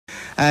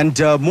And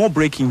more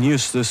breaking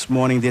news this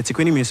morning. The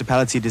eThekwini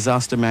Municipality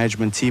Disaster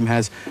Management Team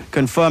has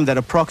confirmed that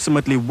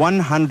approximately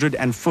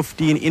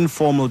 115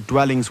 informal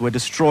dwellings were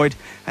destroyed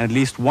and at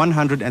least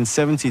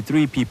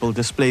 173 people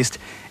displaced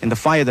in the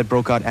fire that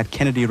broke out at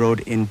Kennedy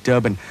Road in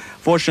Durban.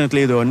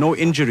 Fortunately, there were no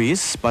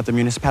injuries, but the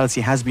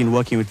municipality has been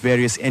working with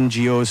various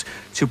NGOs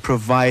to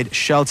provide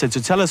shelter.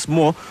 To tell us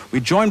more,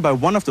 we're joined by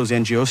one of those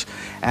NGOs,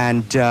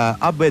 and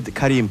Abed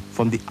Karim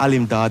from the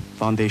Imdaad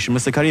Foundation.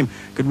 Mr. Karim,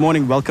 good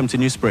morning. Welcome to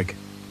Newsbreak.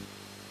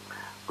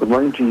 Good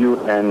morning to you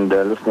and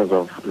listeners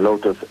of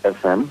Lotus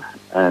FM.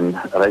 And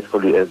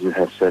rightfully, as you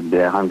have said,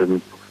 there are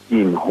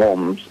 115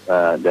 homes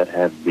that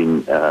have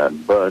been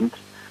burnt,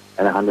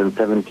 and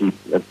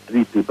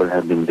 173 people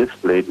have been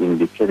displaced in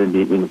the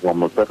Kennedy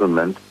Informal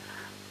Settlement.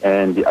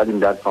 And the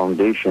Imdaad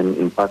Foundation,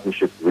 in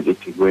partnership with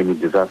eThekwini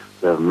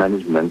Disaster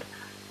Management,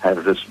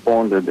 have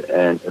responded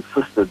and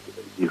assisted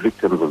the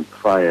victims of the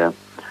fire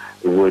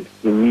with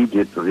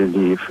immediate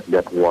relief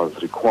that was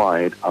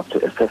required after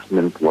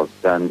assessment was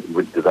done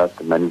with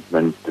disaster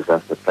management,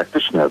 disaster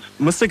practitioners.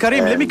 Mr.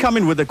 Karim, let me come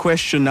in with a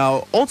question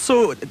now.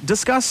 Also,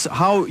 discuss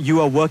how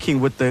you are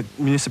working with the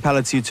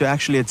municipality to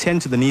actually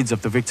attend to the needs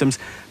of the victims,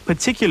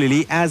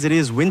 particularly as it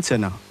is winter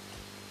now.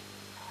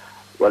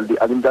 Well, the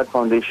Imdaad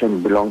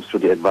Foundation belongs to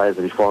the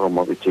advisory forum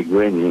of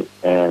eThekwini,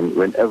 and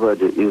whenever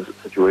there is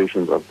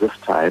situations of this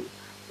type,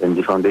 then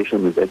the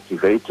foundation is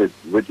activated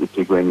with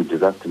eThekwini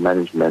disaster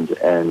management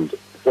and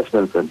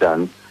assessments are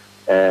done.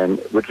 And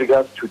with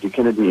regards to the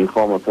Kennedy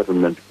Informal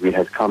Settlement, we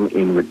had come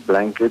in with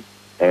blankets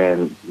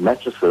and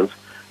mattresses,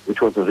 which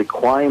was a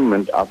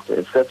requirement after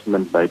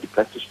assessment by the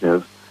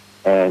practitioners,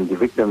 and the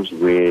victims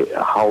were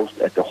housed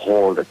at the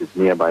hall that is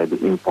nearby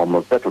the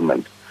informal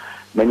settlement.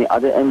 Many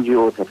other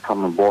NGOs have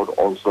come on board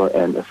also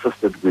and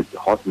assisted with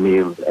hot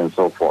meals and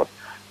so forth.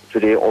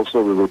 Today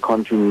also we will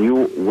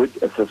continue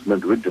with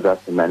assessment with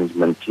disaster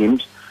management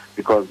teams,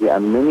 because there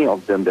are many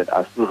of them that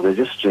are still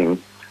registering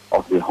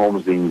of the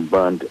homes being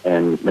burnt,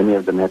 and many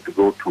of them have to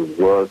go to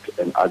work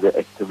and other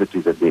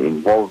activities that they're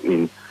involved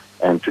in.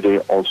 And today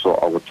also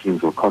our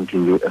teams will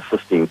continue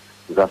assisting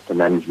disaster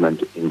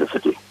management in the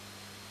city.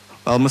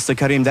 Well, Mr.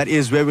 Karim, that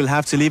is where we'll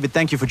have to leave it.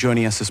 Thank you for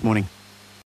joining us this morning.